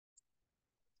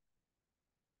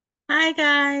Hi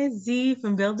guys, Z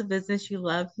from Build a Business You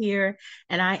Love here,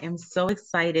 and I am so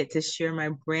excited to share my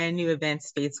brand new event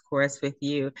space course with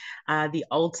you, the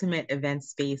Ultimate Event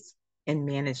Space and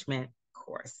Management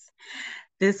course.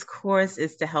 This course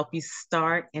is to help you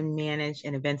start and manage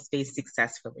an event space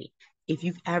successfully. If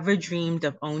you've ever dreamed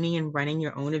of owning and running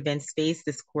your own event space,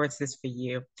 this course is for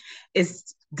you.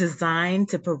 It's designed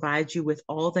to provide you with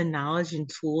all the knowledge and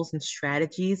tools and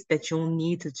strategies that you'll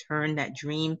need to turn that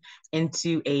dream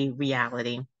into a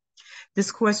reality.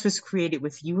 This course was created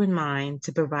with you in mind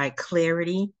to provide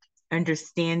clarity,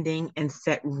 understanding, and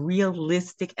set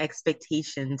realistic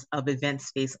expectations of event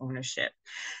space ownership.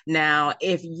 Now,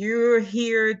 if you're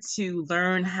here to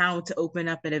learn how to open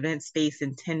up an event space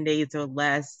in 10 days or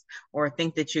less, or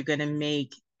think that you're going to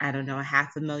make, I don't know,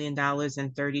 $500,000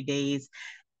 in 30 days,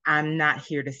 I'm not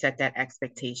here to set that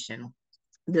expectation.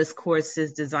 This course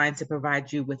is designed to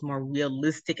provide you with more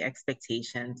realistic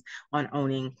expectations on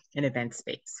owning an event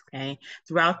space. Okay.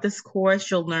 Throughout this course,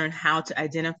 you'll learn how to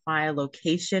identify a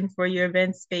location for your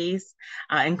event space,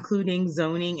 including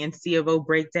zoning and C of O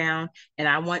breakdown. And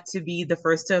I want to be the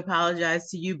first to apologize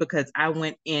to you because I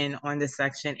went in on this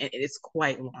section and it is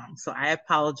quite long. So I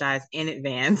apologize in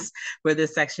advance for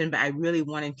this section, but I really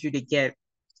wanted you to get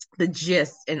the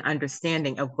gist and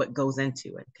understanding of what goes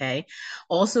into it. Okay.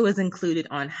 Also is included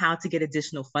on how to get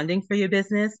additional funding for your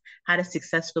business, how to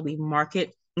successfully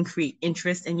market and create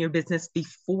interest in your business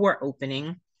before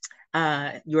opening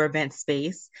your event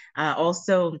space.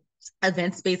 Also,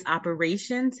 event space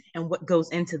operations and what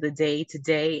goes into the day to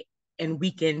day and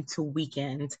weekend to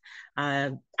weekend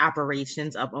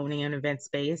operations of owning an event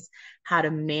space, how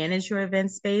to manage your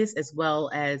event space, as well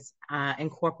as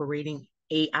incorporating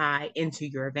AI into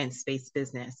your event space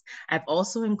business. I've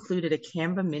also included a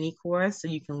Canva mini course so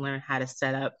you can learn how to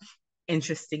set up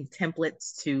interesting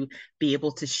templates to be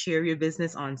able to share your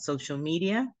business on social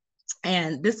media.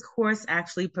 And this course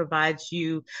actually provides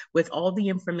you with all the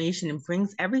information and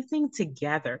brings everything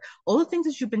together. All the things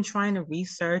that you've been trying to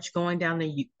research, going down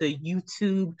the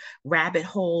YouTube rabbit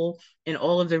hole, and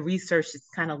all of the research that's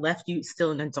kind of left you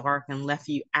still in the dark and left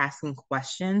you asking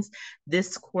questions.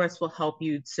 This course will help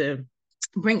you to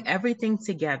bring everything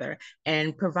together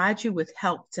and provide you with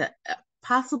help to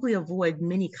possibly avoid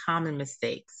many common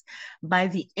mistakes. By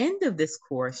the end of this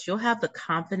course, you'll have the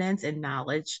confidence and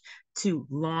knowledge to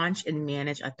launch and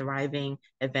manage a thriving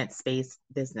event space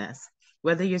business.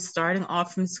 Whether you're starting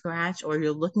off from scratch or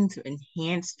you're looking to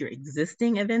enhance your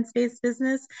existing event space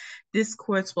business, this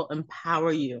course will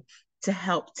empower you to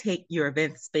help take your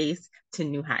event space to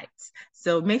new heights.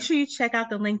 So make sure you check out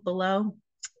the link below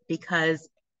because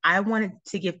I wanted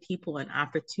to give people an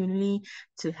opportunity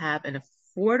to have an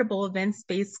affordable event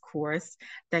space course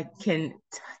that can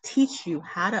teach you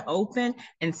how to open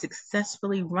and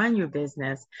successfully run your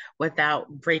business without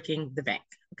breaking the bank.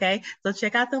 Okay, so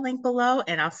check out the link below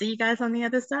and I'll see you guys on the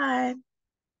other side.